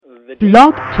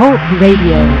Blog Talk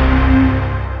Radio.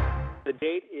 The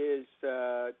date is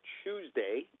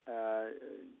Tuesday,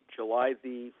 July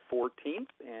the 14th,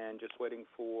 and just waiting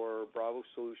for Bravo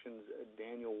Solutions'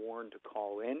 Daniel Warren to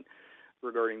call in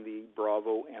regarding the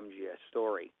Bravo MGS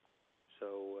story. So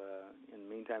in the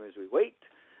meantime, as we wait,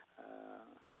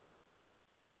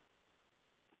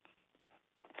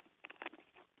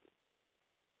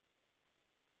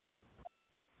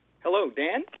 hello,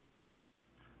 Dan?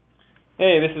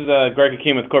 Hey, this is Greg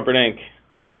Hakeem with Corporate Inc.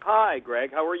 Hi,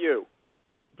 Greg. How are you?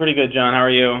 Pretty good, John. How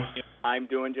are you? I'm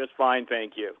doing just fine,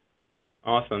 thank you.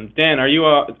 Awesome. Dan, are you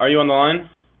on the line?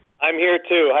 I'm here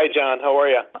too. Hi, John. How are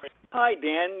you? Hi,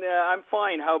 Dan. I'm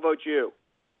fine. How about you?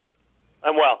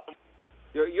 I'm well.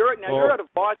 You're out of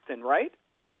Boston, right?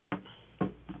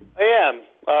 I am.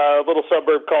 A little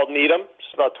suburb called Needham,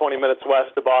 just about 20 minutes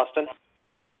west of Boston.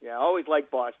 Yeah, I always liked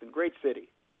Boston. Great city.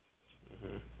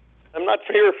 Mm-hmm. I'm not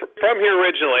from here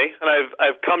originally, and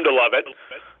I've come to love it.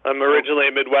 I'm originally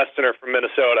a Midwesterner from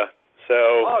Minnesota,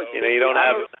 so you don't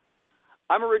have.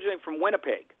 I'm originally from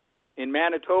Winnipeg, in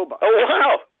Manitoba. Oh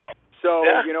wow! So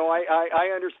yeah.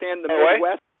 I understand the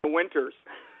Midwest and the winters.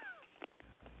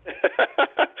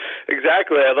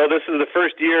 Exactly. Although this is the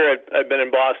first year I've been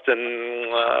in Boston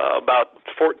about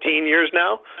 14 years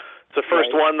now. It's the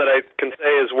first one that I can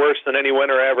say is worse than any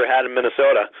winter I ever had in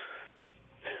Minnesota.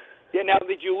 Yeah. Now,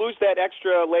 did you lose that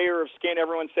extra layer of skin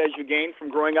everyone says you gained from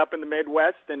growing up in the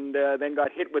Midwest and then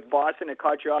got hit with Boston and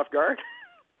caught you off guard?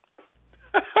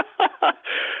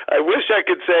 I wish I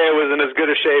could say I was in as good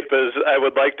a shape as I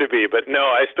would like to be, but no,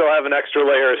 I still have an extra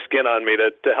layer of skin on me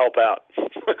to help out.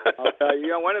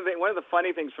 One of the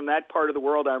funny things from that part of the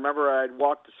world, I remember I'd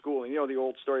walk to school, and the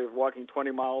old story of walking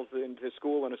 20 miles into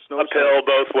school in a snowstorm. Uphill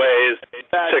both ways, 6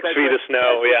 feet of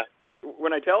snow, yeah.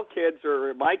 When I tell kids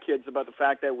or my kids about the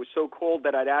fact that it was so cold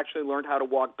that I'd actually learned how to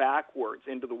walk backwards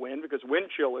into the wind, because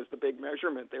wind chill is the big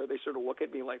measurement there, they sort of look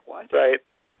at me like, what? Right.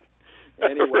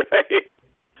 Anyway. Right.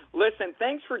 Listen,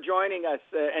 thanks for joining us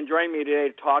and joining me today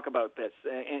to talk about this.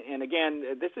 And again,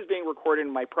 this is being recorded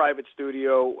in my private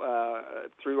studio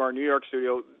through our New York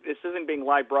studio. This isn't being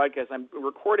live broadcast. I'm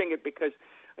recording it because,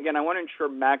 again, I want to ensure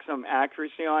maximum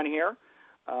accuracy on here.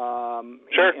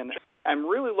 Sure. And I'm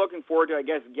really looking forward to, I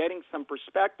guess, getting some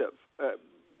perspective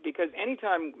because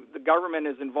anytime the government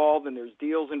is involved and there's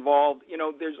deals involved,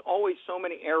 there's always so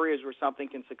many areas where something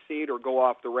can succeed or go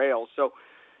off the rails. So,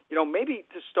 maybe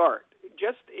to start,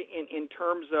 just in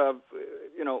terms of,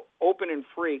 open and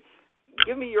free,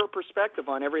 give me your perspective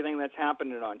on everything that's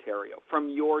happened in Ontario from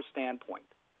your standpoint.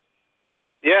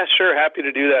 Yeah, sure. Happy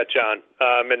to do that, John.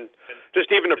 And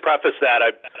just even to preface that,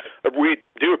 we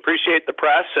do appreciate the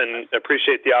press and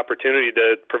appreciate the opportunity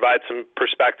to provide some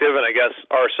perspective and I guess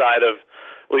our side of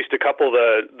at least a couple of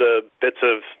the bits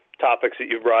of topics that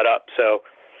you brought up. So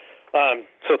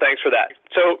thanks for that.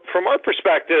 So from our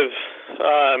perspective,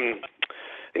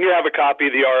 and you have a copy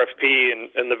of the RFP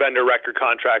and the vendor record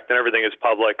contract and everything is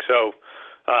public. So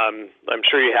I'm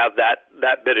sure you have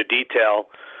that bit of detail.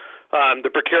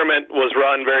 The procurement was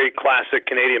run very classic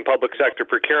Canadian public sector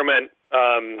procurement.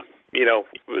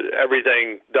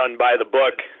 Everything done by the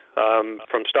book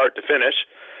from start to finish.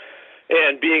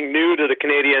 And being new to the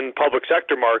Canadian public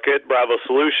sector market, Bravo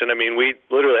Solution, we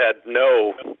literally had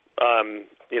no,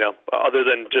 other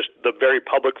than just the very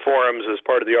public forums as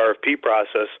part of the RFP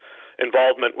process,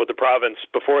 involvement with the province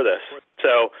before this.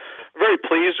 So very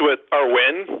pleased with our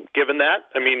win, given that.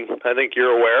 I think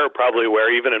you're aware, probably aware,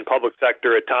 even in public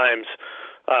sector at times,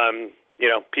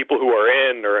 people who are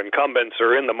in or incumbents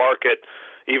or in the market,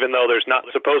 even though there's not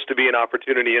supposed to be an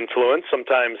opportunity influence,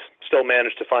 sometimes still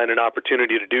manage to find an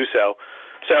opportunity to do so.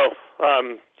 So,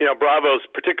 Bravo's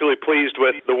particularly pleased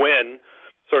with the win,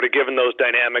 sort of given those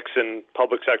dynamics in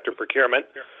public sector procurement.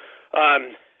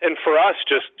 And for us,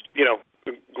 just,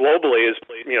 globally is,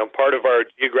 part of our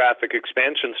geographic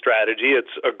expansion strategy.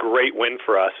 It's a great win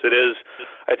for us. It is,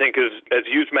 I think, as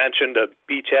you've mentioned, a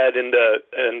beachhead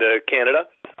into Canada,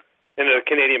 into the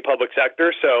Canadian public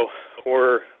sector. So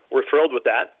we're thrilled with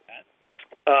that.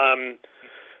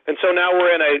 And so now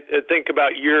we're in, I think,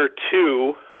 about year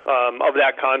 2 of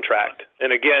that contract.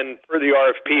 And again, for the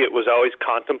RFP, it was always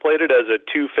contemplated as a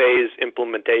 2-phase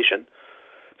implementation.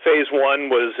 Phase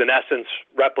 1 was, in essence,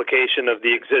 replication of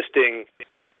the existing,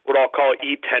 what I'll call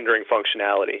e-tendering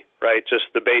functionality, right?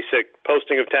 Just the basic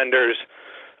posting of tenders,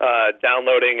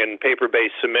 downloading and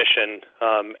paper-based submission,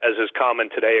 as is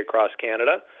common today across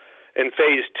Canada. And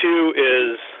Phase 2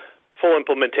 is full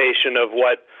implementation of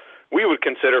what we would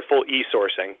consider full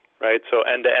e-sourcing, right? So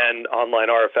end-to-end online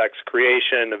RFX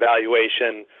creation,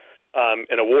 evaluation,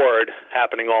 and award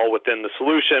happening all within the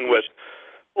solution with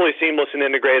fully seamless and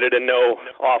integrated and no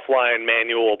offline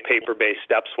manual paper-based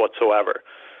steps whatsoever.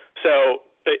 So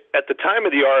at the time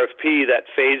of the RFP, that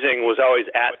phasing was always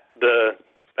at the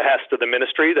behest of the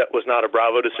ministry. That was not a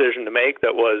Bravo decision to make.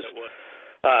 That was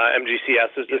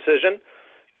MGCS's decision.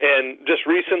 And just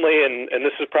recently, and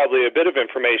this is probably a bit of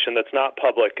information that's not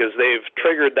public, is they've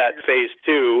triggered that phase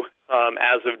 2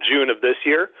 as of June of this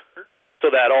year,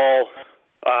 so that all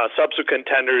subsequent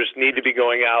tenders need to be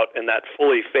going out in that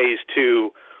fully phase 2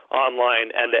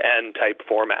 online end-to-end type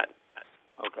format.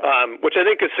 Okay. Which I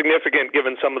think is significant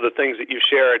given some of the things that you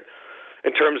shared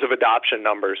in terms of adoption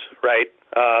numbers, right?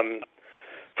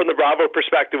 From the Bravo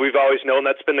perspective, we've always known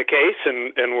that's been the case,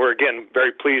 and we're, again,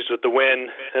 very pleased with the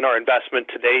win and our investment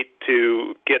to date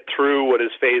to get through what is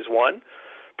phase 1,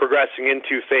 progressing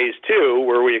into phase 2,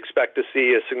 where we expect to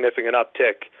see a significant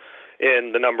uptick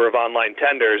in the number of online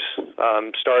tenders,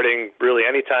 starting really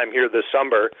anytime here this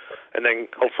summer, and then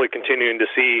hopefully continuing to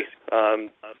see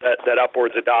that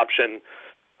upwards adoption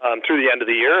through the end of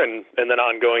the year and then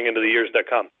ongoing into the years that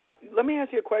come. Let me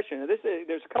ask you a question.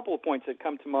 There's a couple of points that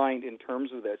come to mind in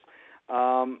terms of this.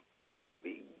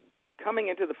 Coming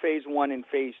into the phase 1 and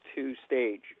phase 2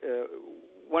 stage,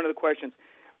 one of the questions,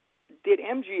 did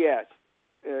MGS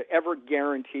ever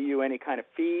guarantee you any kind of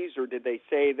fees, or did they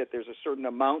say that there's a certain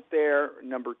amount there?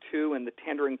 Number 2, in the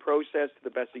tendering process, to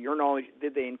the best of your knowledge,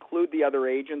 did they include the other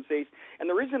agencies? And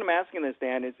the reason I'm asking this,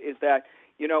 Dan, is that,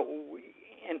 you know,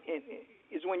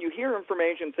 is when you hear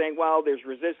information saying, well, there's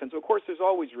resistance. Of course, there's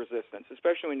always resistance,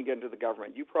 especially when you get into the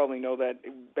government. You probably know that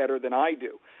better than I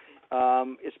do.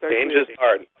 Change is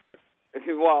hard.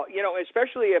 Well, you know,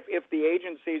 especially if the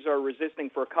agencies are resisting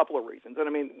for a couple of reasons. And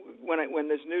I mean, when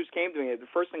this news came to me, the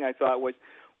first thing I thought was,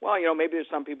 well, you know, maybe there's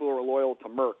some people who are loyal to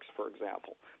Merck's, for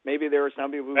example. Maybe there are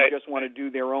some people who just want to do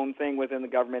their own thing within the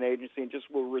government agency and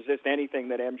just will resist anything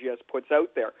that MGS puts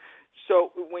out there.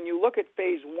 So when you look at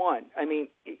phase 1, I mean,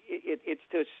 it's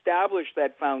to establish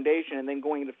that foundation and then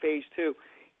going into phase 2.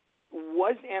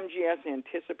 Was MGS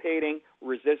anticipating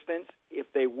resistance? If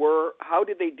they were, how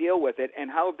did they deal with it, and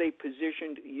how have they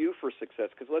positioned you for success?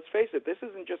 Because let's face it, this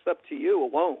isn't just up to you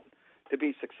alone to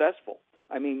be successful.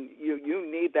 I mean, you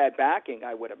need that backing,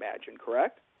 I would imagine,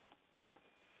 correct?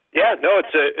 Yeah, no,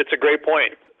 it's a great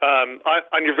point.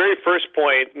 On your very first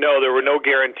point, no, there were no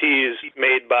guarantees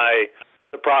made by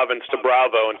the province to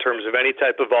Bravo in terms of any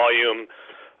type of volume,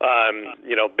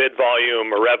 bid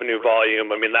volume or revenue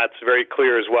volume. I mean, that's very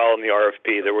clear as well in the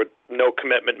RFP. There was no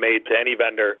commitment made to any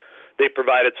vendor. They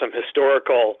provided some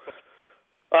historical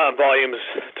volumes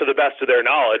to the best of their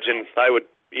knowledge, and I would,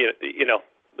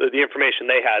 the information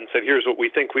they had and said, here's what we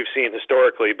think we've seen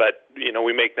historically, but,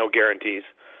 we make no guarantees.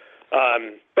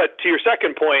 But to your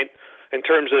second point, in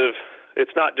terms of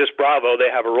it's not just Bravo,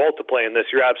 they have a role to play in this,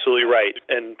 you're absolutely right.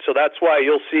 And so that's why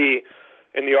you'll see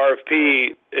in the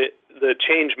RFP, the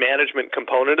change management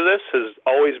component of this has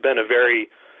always been a very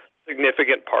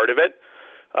significant part of it.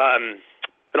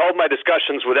 In all of my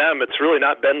discussions with them, it's really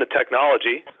not been the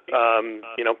technology.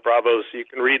 Bravo's, you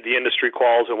can read the industry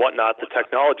quals and whatnot, the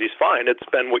technology's fine. It's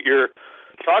been what you're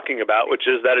talking about, which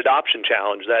is that adoption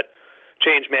challenge, that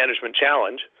change management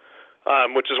challenge,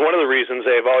 which is one of the reasons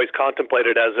they've always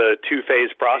contemplated as a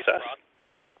 2-phase process.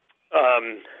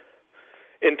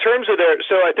 In terms of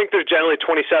so I think there's generally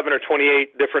 27 or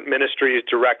 28 different ministries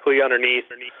directly underneath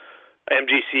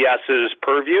MGCS's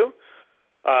purview.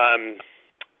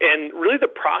 And really the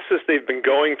process they've been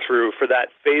going through for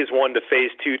that phase 1 to phase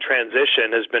 2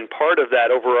 transition has been part of that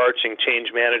overarching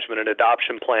change management and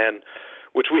adoption plan,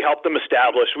 which we helped them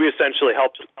establish. We essentially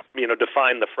helped,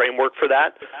 define the framework for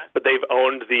that, but they've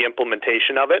owned the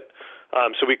implementation of it.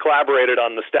 So we collaborated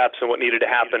on the steps and what needed to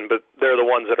happen, but they're the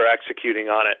ones that are executing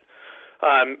on it.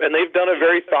 And they've done a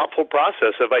very thoughtful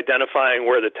process of identifying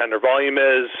where the tender volume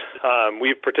is.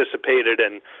 We've participated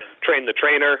in train the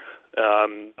trainer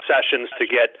sessions to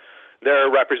get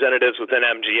their representatives within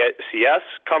MGCS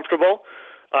comfortable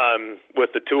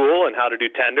with the tool and how to do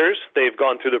tenders. They've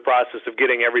gone through the process of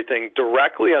getting everything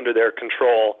directly under their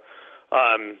control,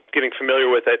 getting familiar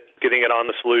with it, getting it on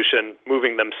the solution,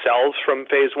 moving themselves from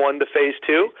phase 1 to phase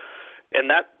 2. And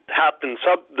that happened,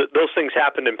 those things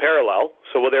happened in parallel.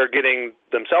 So while they're getting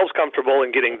themselves comfortable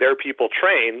and getting their people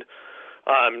trained,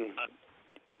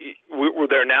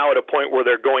 they're now at a point where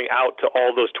they're going out to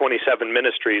all those 27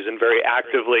 ministries and very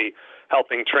actively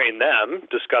helping train them,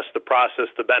 discuss the process,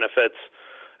 the benefits,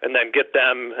 and then get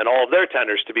them and all of their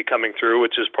tenders to be coming through,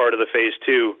 which is part of the phase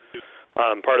 2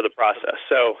 part of the process.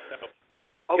 So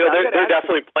they're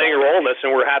definitely playing a role in this,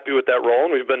 and we're happy with that role,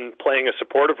 and we've been playing a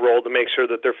supportive role to make sure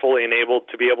that they're fully enabled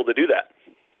to be able to do that.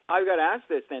 I've got to ask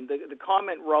this then. The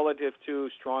comment relative to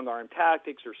strong arm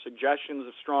tactics or suggestions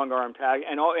of strong arm tactics,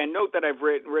 and note that I've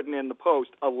written in the post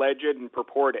alleged and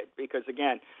purported, because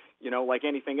again, like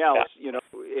anything else,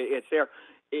 it's there.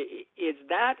 Is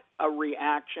that a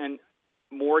reaction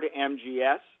more to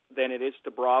MGS than it is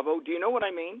to Bravo? Do you know what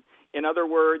I mean? In other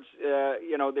words,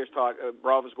 there's talk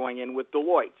Bravo's going in with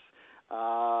Deloitte's.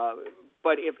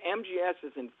 But if MGS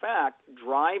is in fact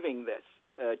driving this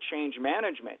change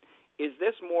management, is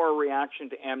this more a reaction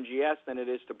to MGS than it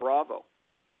is to Bravo?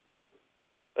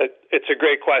 It's a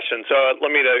great question. So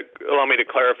allow me to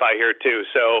clarify here too.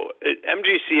 So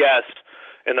MGCS,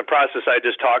 in the process I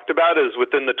just talked about, is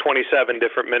within the 27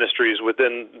 different ministries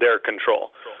within their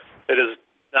control. It is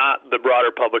not the broader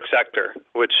public sector,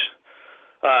 which,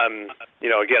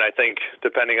 again, I think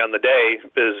depending on the day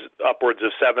is upwards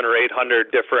of 700 or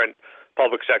 800 different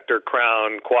public sector,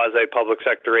 Crown, quasi-public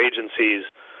sector agencies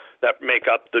that make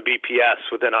up the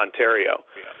BPS within Ontario.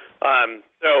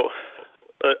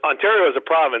 Ontario as a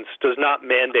province does not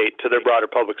mandate to their broader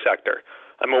public sector.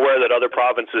 I'm aware that other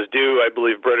provinces do. I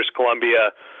believe British Columbia,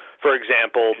 for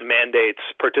example, mandates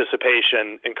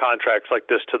participation in contracts like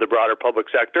this to the broader public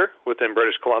sector within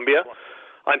British Columbia.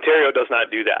 Ontario does not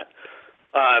do that.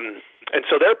 And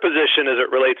so their position as it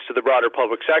relates to the broader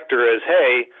public sector is,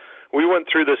 hey, we went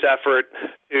through this effort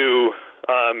to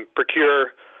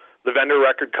procure the vendor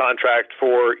record contract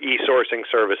for e-sourcing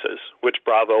services, which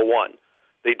Bravo won.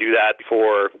 They do that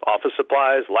for office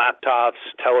supplies, laptops,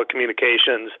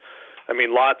 telecommunications. I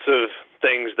mean, lots of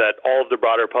things that all of the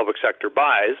broader public sector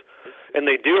buys, and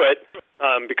they do it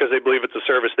because they believe it's a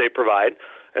service they provide,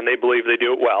 and they believe they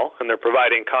do it well, and they're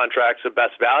providing contracts of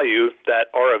best value that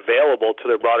are available to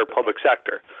their broader public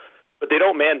sector. But they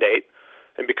don't mandate,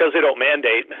 and because they don't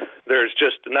mandate,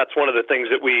 and that's one of the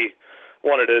things that we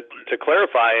wanted to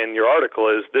clarify in your article,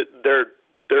 is that there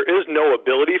is no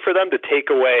ability for them to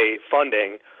take away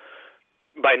funding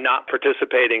by not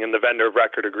participating in the vendor of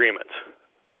record agreements.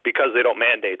 Because they don't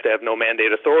mandate. They have no mandate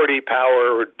authority,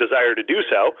 power, or desire to do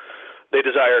so. They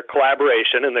desire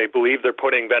collaboration, and they believe they're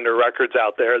putting vendor records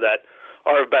out there that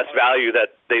are of best value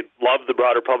that they love the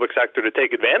broader public sector to take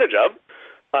advantage of.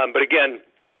 But again,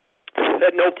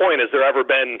 at no point has there ever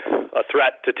been a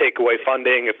threat to take away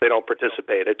funding if they don't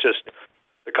participate.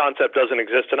 The concept doesn't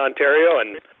exist in Ontario,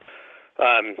 and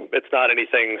it's not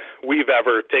anything we've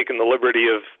ever taken the liberty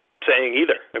of saying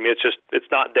either. I mean,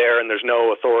 it's not there, and there's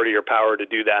no authority or power to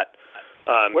do that.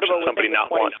 What about somebody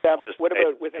not want? What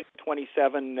about within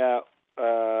 27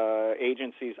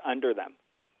 agencies under them?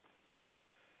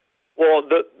 Well,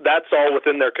 that's all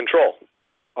within their control.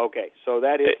 Okay, so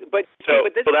that is.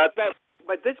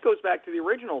 But this goes back to the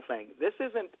original thing. This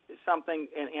isn't something,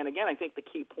 and again, I think the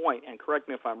key point, and correct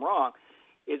me if I'm wrong,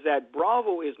 is that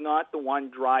Bravo is not the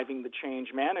one driving the change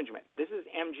management. This is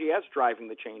MGS driving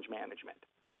the change management.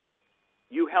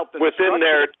 You help them within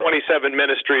their 27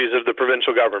 ministries of the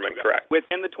provincial government, correct?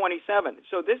 Within the 27.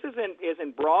 So this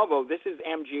isn't Bravo. This is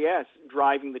MGS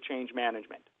driving the change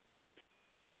management.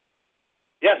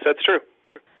 Yes, that's true.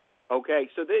 Okay.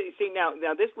 So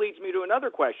now this leads me to another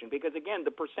question, because again,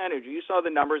 the percentage. You saw the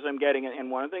numbers I'm getting,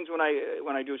 and one of the things when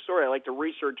I do a story, I like to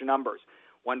research numbers.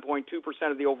 1.2%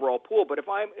 of the overall pool. But if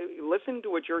I listen to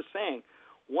what you're saying,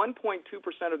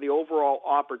 1.2% of the overall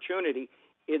opportunity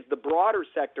is the broader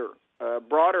sector.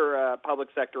 Broader public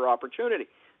sector opportunity.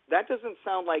 That doesn't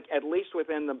sound like, at least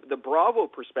within the Bravo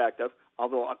perspective,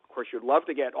 although of course you'd love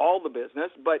to get all the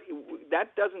business, but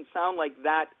that doesn't sound like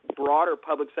that broader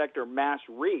public sector mass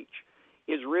reach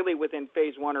is really within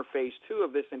phase 1 or phase 2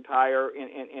 of this entire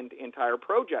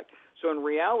project. So in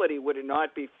reality, would it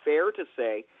not be fair to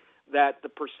say that the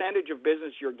percentage of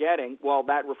business you're getting, while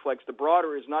that reflects the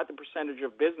broader, is not the percentage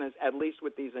of business, at least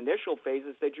with these initial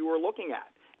phases, that you were looking at,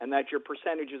 and that your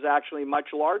percentage is actually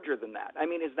much larger than that? I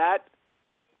mean, is that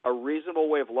a reasonable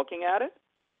way of looking at it?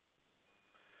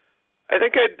 I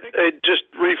think I'd just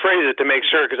rephrase it to make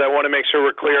sure, because I want to make sure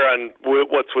we're clear on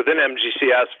what's within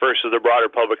MGCS versus the broader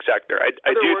public sector.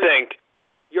 I do think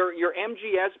your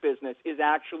MGS business is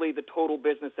actually the total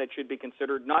business that should be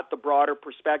considered, not the broader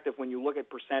perspective when you look at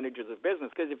percentages of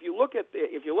business. Because if you look at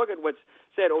what's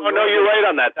said, no, you're right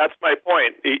on that. That's my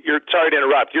point. Sorry to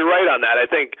interrupt. You're right on that. I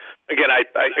think again, I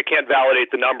can't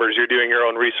validate the numbers. You're doing your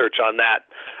own research on that.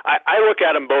 I look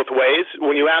at them both ways.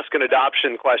 When you ask an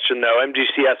adoption question, though,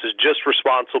 MGCS is just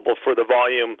responsible for the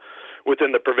volume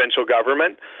within the provincial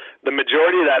government. The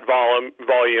majority of that volume,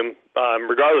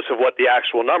 regardless of what the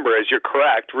actual number is, you're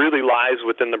correct, really lies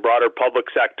within the broader public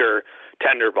sector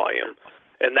tender volume.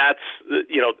 And that's,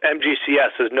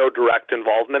 MGCS has no direct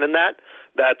involvement in that.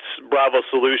 That's Bravo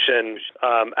Solution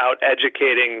out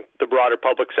educating the broader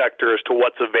public sector as to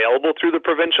what's available through the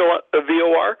provincial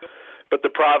VOR. But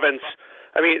the province,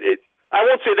 I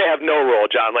won't say they have no role,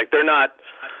 John. Like, they're not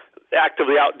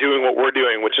actively out doing what we're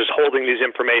doing, which is holding these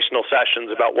informational sessions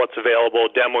about what's available,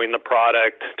 demoing the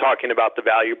product, talking about the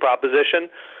value proposition.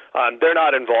 They're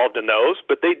not involved in those,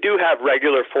 but they do have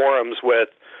regular forums with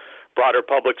broader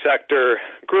public sector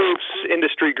groups,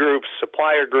 industry groups,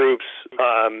 supplier groups,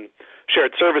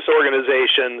 shared service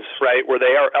organizations, right, where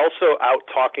they are also out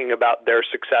talking about their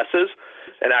successes,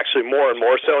 and actually more and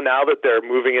more so now that they're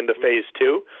moving into phase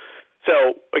 2.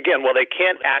 So, again, while they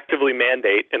can't actively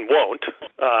mandate and won't,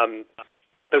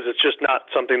 because it's just not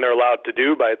something they're allowed to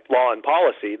do by law and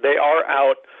policy, they are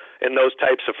out in those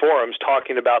types of forums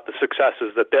talking about the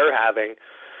successes that they're having.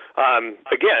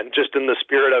 Again, just in the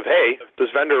spirit of, hey, there's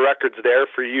vendor records there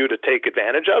for you to take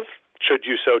advantage of, should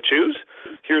you so choose.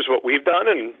 Here's what we've done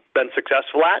and been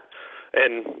successful at,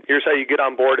 and here's how you get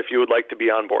on board if you would like to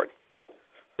be on board.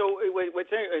 So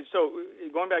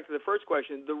going back to the first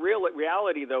question, the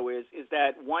reality, though, is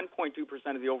that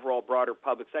 1.2% of the overall broader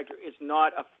public sector is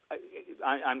not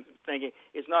I'm thinking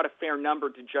it's not a fair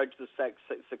number to judge the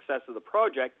success of the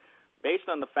project based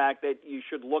on the fact that you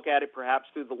should look at it perhaps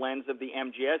through the lens of the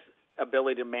MGS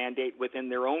ability to mandate within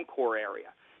their own core area.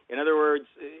 In other words,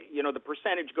 the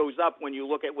percentage goes up when you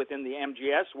look at within the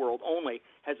MGS world only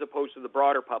as opposed to the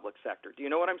broader public sector. Do you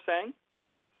know what I'm saying?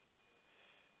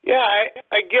 Yeah,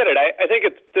 I get it. I think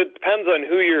it depends on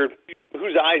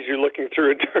whose eyes you're looking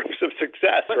through in terms of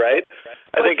success, right?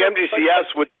 I think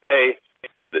MGCS would say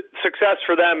that success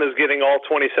for them is getting all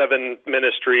 27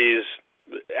 ministries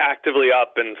actively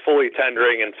up and fully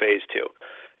tendering in phase 2.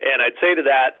 And I'd say to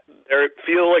that, they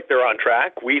feel like they're on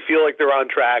track. We feel like they're on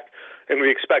track, and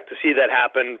we expect to see that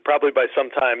happen probably by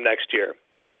sometime next year.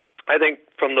 I think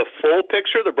from the full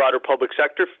picture, the broader public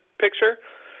sector picture,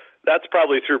 that's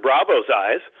probably through Bravo's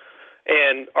eyes.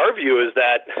 And our view is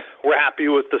that we're happy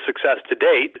with the success to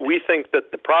date. We think that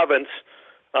the province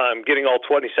getting all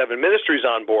 27 ministries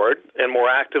on board and more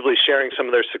actively sharing some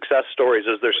of their success stories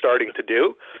as they're starting to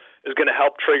do is going to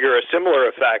help trigger a similar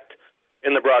effect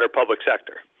in the broader public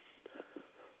sector.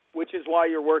 Which is why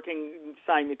you're working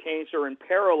simultaneously or in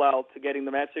parallel to getting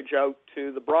the message out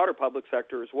to the broader public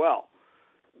sector as well,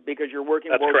 because you're working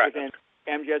That's both correct. within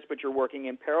MGS, but you're working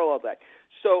in parallel to that.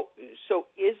 So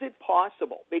is it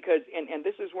possible? Because and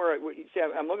this is where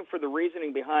I'm looking for the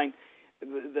reasoning behind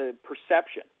the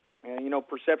perception.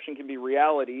 Perception can be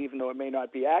reality, even though it may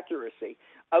not be accuracy.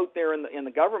 Out there in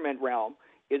the government realm,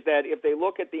 is that if they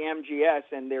look at the MGS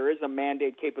and there is a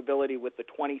mandate capability with the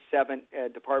 27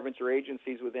 departments or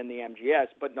agencies within the MGS,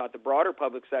 but not the broader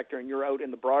public sector, and you're out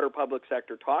in the broader public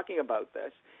sector talking about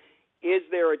this, is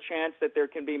there a chance that there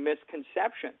can be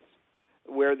misconceptions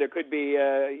where there could be,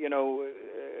 a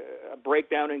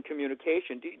breakdown in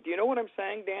communication? Do you know what I'm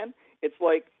saying, Dan? It's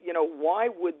like, why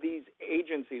would these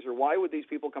agencies or why would these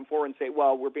people come forward and say,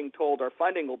 well, we're being told our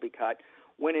funding will be cut,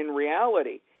 when in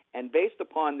reality, and based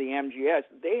upon the MGS,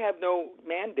 they have no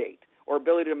mandate or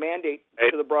ability to mandate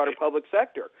to the broader public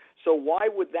sector. So why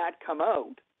would that come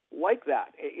out like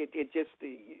that? It just,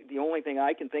 the only thing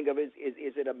I can think of is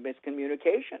it a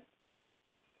miscommunication?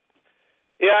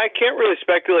 Yeah, I can't really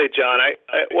speculate, John.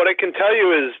 What I can tell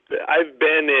you is I've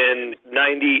been in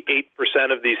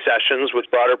 98% of these sessions with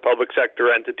broader public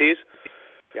sector entities.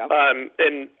 Yeah.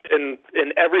 In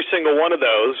every single one of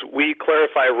those, we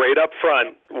clarify right up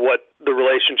front what the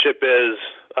relationship is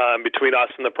between us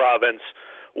and the province,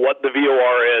 what the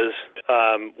VOR is,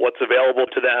 what's available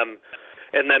to them,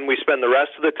 and then we spend the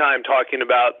rest of the time talking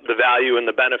about the value and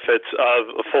the benefits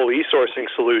of a full e-sourcing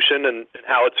solution and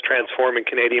how it's transforming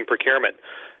Canadian procurement.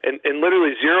 And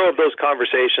literally zero of those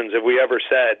conversations have we ever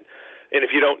said, and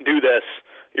if you don't do this,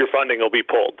 your funding will be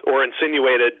pulled, or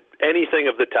insinuated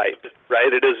anything of the type,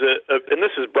 right? It is and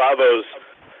this is Bravo's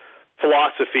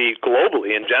philosophy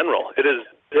globally in general. It is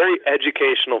very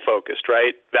educational focused,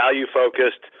 right? Value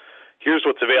focused. Here's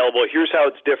what's available. Here's how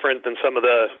it's different than some of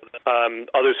the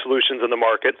other solutions in the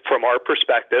market from our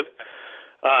perspective.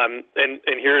 And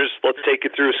let's take you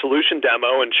through a solution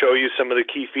demo and show you some of the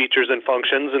key features and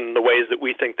functions and the ways that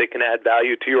we think they can add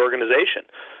value to your organization.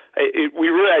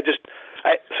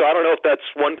 So I don't know if that's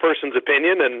one person's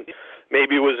opinion, and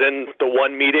maybe it was in the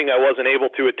one meeting I wasn't able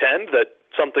to attend that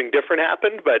something different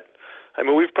happened, but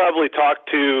we've probably talked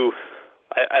to,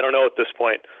 I don't know at this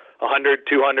point, 100,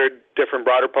 200 different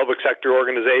broader public sector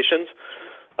organizations,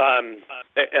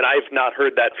 and I've not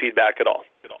heard that feedback at all.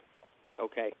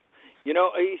 Okay. You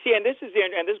see, and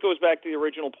this goes back to the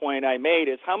original point I made,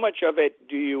 is how much of it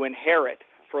do you inherit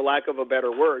for lack of a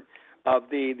better word, of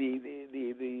the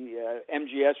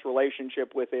MGS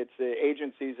relationship with its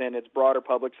agencies and its broader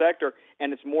public sector,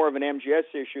 and it's more of an MGS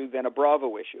issue than a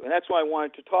Bravo issue. And that's why I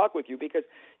wanted to talk with you, because,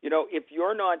 if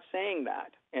you're not saying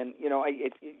that, and,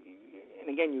 and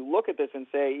again, you look at this and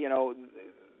say,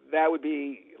 that would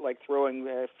be like throwing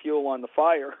fuel on the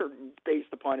fire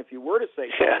based upon if you were to say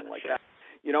something like that.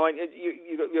 And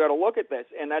you got to look at this,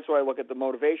 and that's why I look at the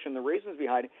motivation, the reasons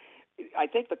behind it. I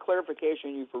think the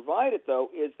clarification you provided, though,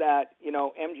 is that,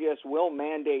 MGS will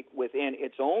mandate within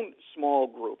its own small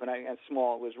group, and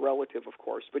small was relative, of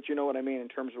course, but you know what I mean in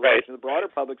terms of relation to the broader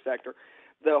public sector.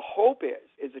 The hope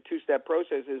is a two-step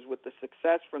process, is with the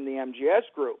success from the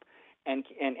MGS group, and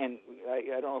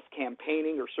I don't know if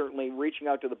campaigning or certainly reaching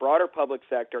out to the broader public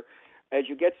sector, as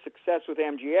you get success with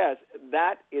MGS,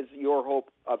 that is your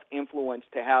hope of influence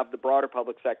to have the broader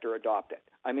public sector adopt it.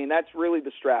 I mean, that's really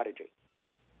the strategy.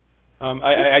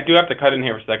 I do have to cut in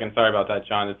here for a second. Sorry about that,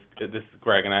 John. This is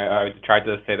Greg, and I tried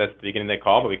to say that at the beginning of the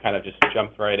call, but we kind of just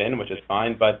jumped right in, which is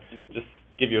fine. But just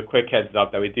give you a quick heads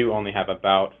up that we do only have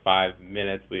about 5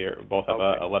 minutes. We both have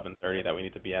 11:30 that we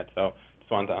need to be at, so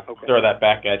just wanted to throw that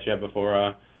back at you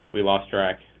before we lost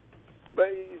track. But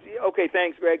okay,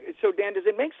 thanks, Greg. So, Dan, does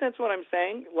it make sense what I'm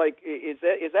saying? Like, is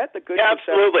that the good? Yeah,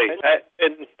 absolutely.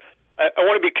 And I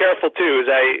want to be careful too.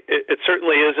 It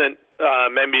certainly isn't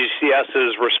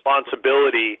MBCS's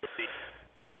responsibility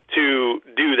to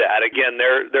do that. Again,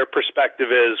 their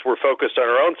perspective is we're focused on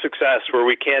our own success where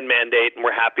we can mandate, and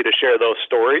we're happy to share those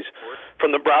stories.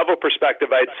 From the Bravo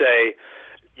perspective, I'd say,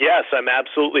 yes, I'm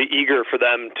absolutely eager for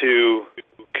them to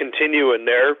continue in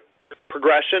their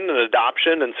progression and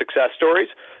adoption and success stories,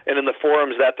 and in the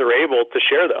forums that they're able to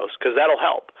share those, because that'll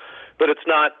help. But it's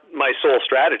not my sole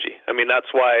strategy. I mean,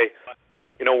 that's why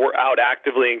we're out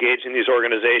actively engaging these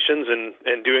organizations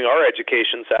and doing our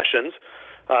education sessions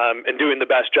and doing the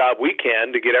best job we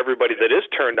can to get everybody that is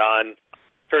turned on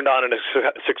in a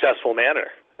successful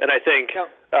manner. And I think,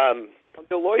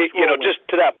 just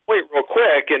to that point real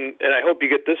quick, and I hope you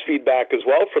get this feedback as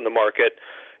well from the market,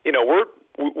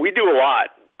 we do a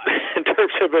lot in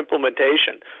terms of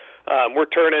implementation. We're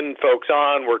turning folks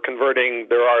on. We're converting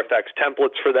their RFX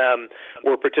templates for them.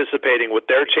 We're participating with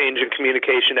their change in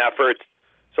communication efforts.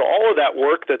 So all of that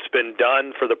work that's been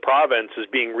done for the province is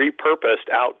being repurposed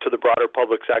out to the broader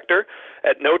public sector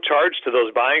at no charge to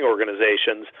those buying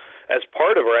organizations as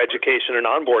part of our education and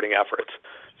onboarding efforts.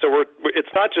 So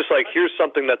it's not just like, here's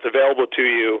something that's available to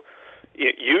you,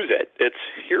 use it. It's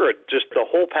just the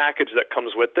whole package that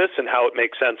comes with this and how it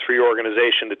makes sense for your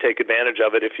organization to take advantage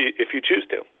of it if you choose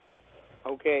to.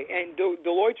 Okay, and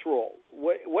Deloitte's role,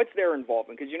 what's their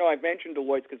involvement? Because, I've mentioned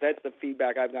Deloitte because that's the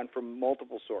feedback I've gotten from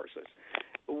multiple sources.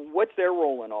 What's their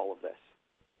role in all of this?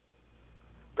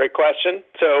 Great question.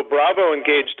 So Bravo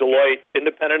engaged Deloitte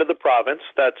independent of the province.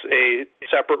 That's a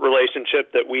separate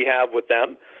relationship that we have with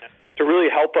them to really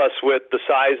help us with the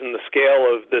size and the scale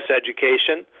of this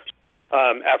education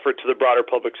effort to the broader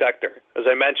public sector. As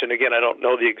I mentioned, again, I don't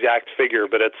know the exact figure,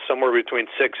 but it's somewhere between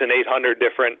 600 and 800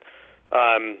 different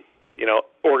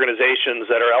organizations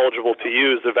that are eligible to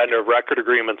use the vendor of record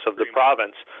agreements of the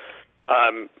province.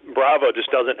 Bravo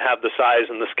just doesn't have the size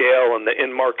and the scale and the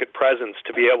in-market presence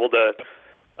to be able to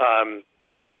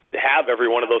have every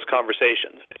one of those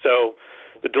conversations. So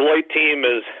the Deloitte team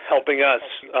is helping us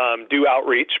do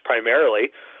outreach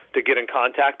primarily to get in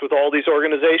contact with all these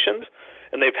organizations,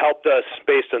 and they've helped us,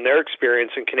 based on their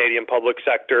experience in Canadian public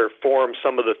sector, form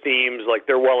some of the themes. Like,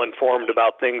 they're well informed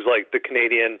about things like the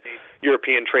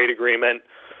Canadian-European Trade Agreement,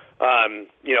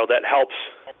 that helps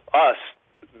us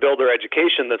build our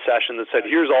education that session that said,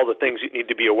 here's all the things you need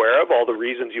to be aware of, all the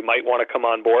reasons you might want to come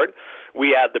on board.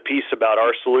 We add the piece about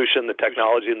our solution, the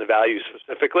technology, and the value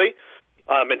specifically.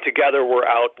 And together we're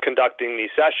out conducting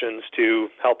these sessions to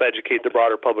help educate the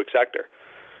broader public sector.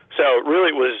 So it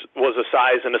really was a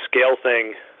size and a scale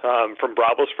thing from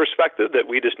Bravo's perspective that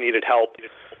we just needed help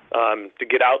to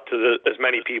get out to as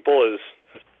many people as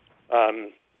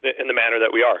in the manner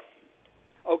that we are.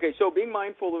 Okay, so being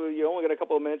mindful that you only got a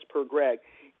couple of minutes per Greg,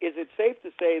 is it safe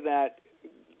to say that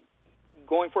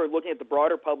going forward, looking at the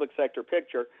broader public sector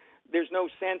picture, there's no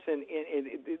sense in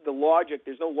the logic,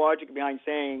 there's no logic behind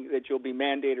saying that you'll be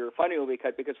mandated or funding will be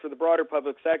cut, because for the broader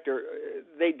public sector,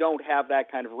 they don't have that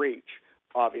kind of reach,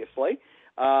 obviously.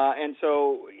 And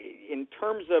so in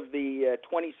terms of the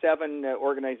 27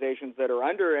 organizations that are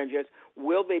under NGS,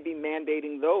 will they be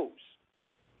mandating those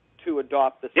to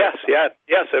adopt the system?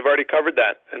 Yes, I've already covered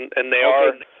that, and they are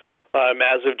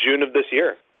as of June of this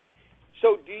year.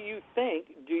 So do you think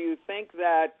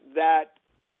that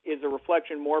is a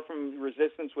reflection more from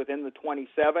resistance within the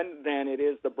 27 than it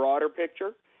is the broader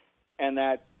picture? and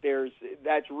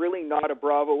that's really not a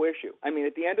Bravo issue. I mean,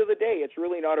 at the end of the day, it's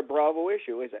really not a Bravo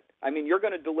issue, is it? I mean, you're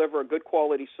going to deliver a good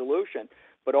quality solution,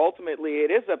 but ultimately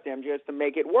it is up to MGS to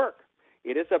make it work.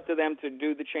 It is up to them to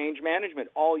do the change management.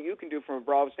 All you can do from a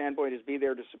Bravo standpoint is be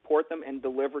there to support them and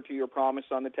deliver to your promise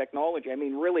on the technology. I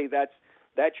mean, really,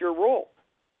 that's your role.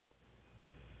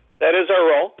 That is our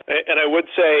role, and I would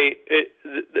say,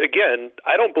 again,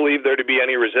 I don't believe there to be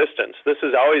any resistance. This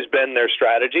has always been their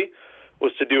strategy,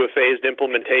 was to do a phased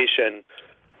implementation,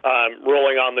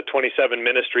 rolling on the 27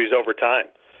 ministries over time.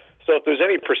 So if there's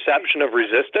any perception of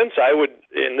resistance, I would,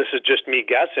 and this is just me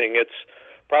guessing, it's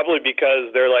probably because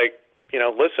they're like,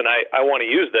 listen, I want to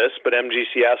use this, but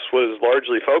MGCS was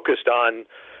largely focused on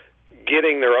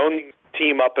getting their own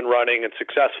team up and running and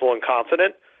successful and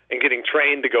confident and getting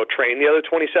trained to go train the other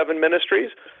 27 ministries.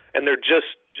 And they're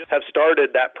just have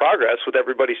started that progress with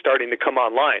everybody starting to come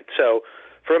online. So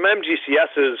from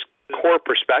MGCS's core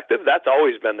perspective, that's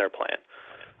always been their plan.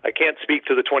 I can't speak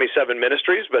to the 27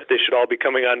 ministries, but they should all be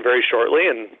coming on very shortly.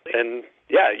 And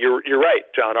yeah, you're right,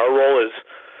 John. Our role is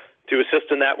to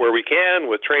assist in that where we can,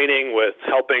 with training, with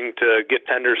helping to get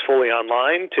tenders fully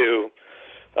online, to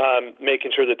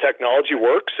making sure the technology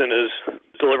works and is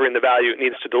delivering the value it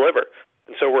needs to deliver.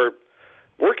 And so we're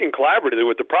working collaboratively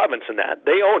with the province in that.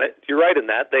 They own it. You're right in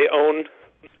that. They own,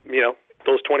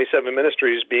 those 27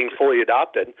 ministries being fully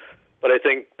adopted. But I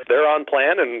think they're on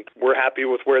plan, and we're happy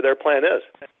with where their plan is.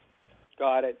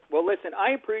 Got it. Well, listen, I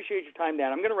appreciate your time,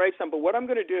 Dan. I'm going to write some, but what I'm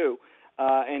going to do,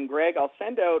 and Greg, I'll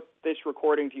send out this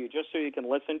recording to you just so you can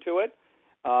listen to it.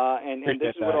 And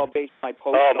this is what I'll base my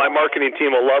post on. Oh, my marketing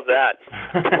team will love that.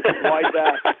 Why is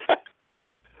that?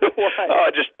 Why? Oh,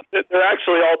 they're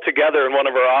actually all together in one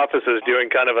of our offices doing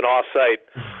kind of an off-site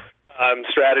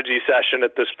strategy session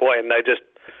at this point, and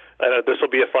this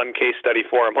will be a fun case study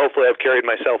for them. Hopefully I've carried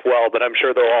myself well, but I'm sure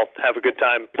they'll all have a good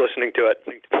time listening to it.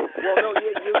 Well, no,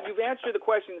 you've answered the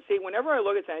question. See, whenever I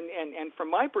look at that, and from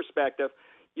my perspective,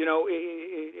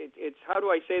 it's how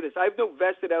do I say this? I have no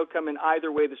vested outcome in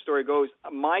either way the story goes.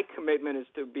 My commitment is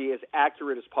to be as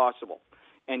accurate as possible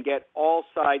and get all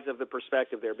sides of the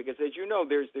perspective there. Because as you know,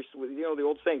 there's the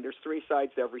old saying, there's three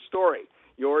sides to every story,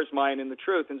 yours, mine, and the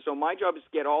truth. And so my job is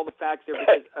to get all the facts there,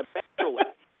 because eventually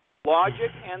logic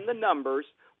and the numbers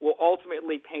will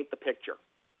ultimately paint the picture.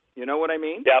 You know what I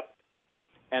mean? Yep.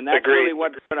 And that's Agreed. really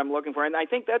what I'm looking for. And I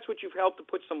think that's what you've helped to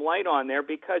put some light on there,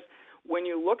 because when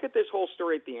you look at this whole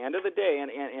story at the end of the day,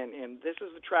 and this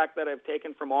is the track that I've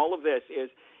taken from all of this,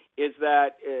 is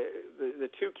that the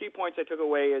two key points I took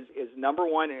away is number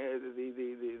one,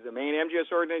 the main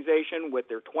MGS organization with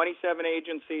their 27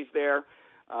 agencies there,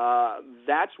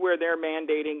 that's where they're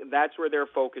mandating, that's where their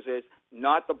focus is,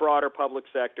 not the broader public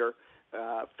sector.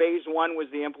 Phase one was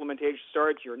the implementation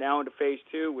starts. You're now into phase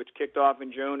two, which kicked off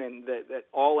in June, and that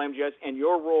all MGS, and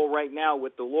your role right now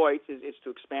with Deloitte is to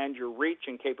expand your reach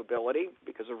and capability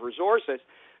because of resources,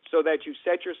 so that you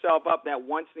set yourself up that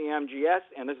once the MGS,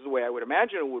 and this is the way I would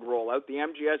imagine it would roll out, the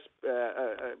MGS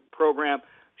program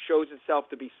shows itself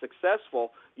to be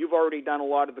successful, you've already done a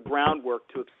lot of the groundwork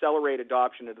to accelerate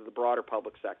adoption into the broader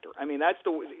public sector. I mean, that's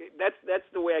the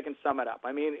way I can sum it up.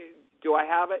 I mean, do I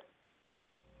have it?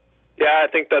 Yeah,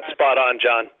 I think that's spot on,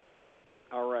 John.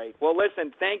 All right. Well,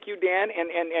 listen, thank you, Dan,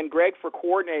 and Greg, for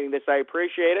coordinating this. I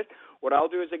appreciate it. What I'll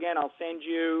do is, again, I'll send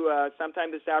you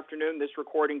sometime this afternoon this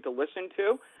recording to listen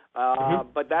to.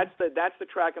 But that's the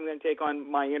track I'm going to take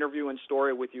on my interview and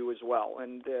story with you as well.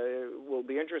 And it will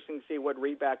be interesting to see what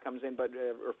feedback comes in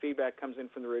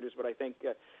from the readers. But I think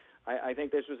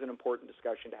this was an important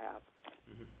discussion to have.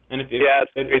 And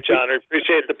great, John. I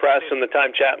appreciate the press and the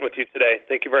time chatting with you today.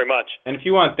 Thank you very much. And if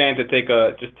you want Dan to take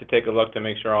a look to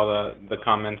make sure all the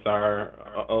comments are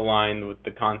aligned with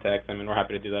the context, I mean, we're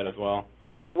happy to do that as well.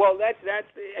 Well, that's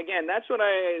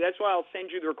why I'll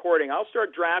send you the recording. I'll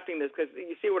start drafting this, because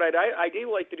you see what I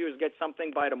do like to do is get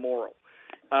something by tomorrow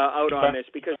out on this,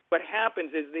 because what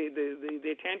happens is the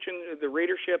attention, the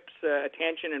readership's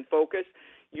attention and focus.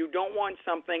 You don't want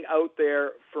something out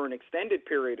there for an extended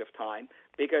period of time,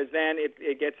 because then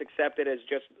it gets accepted as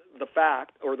just the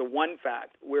fact or the one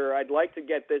fact, where I'd like to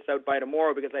get this out by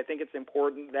tomorrow, because I think it's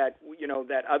important that,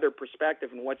 that other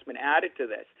perspective and what's been added to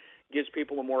this gives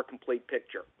people a more complete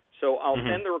picture. So I'll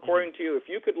send the recording to you. If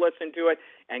you could listen to it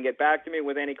and get back to me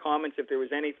with any comments, if there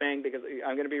was anything, because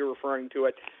I'm going to be referring to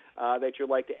it, that you'd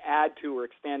like to add to or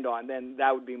extend on, then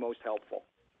that would be most helpful.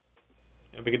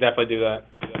 Yeah, we could definitely do that.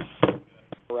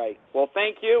 Right. Well,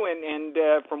 thank you, and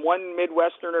from one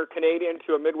Midwesterner Canadian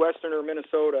to a Midwesterner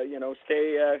Minnesota,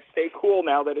 stay cool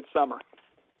now that it's summer.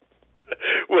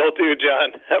 Will do,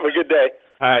 John. Have a good day.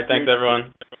 All right. Thanks,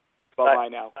 everyone. Bye-bye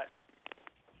now.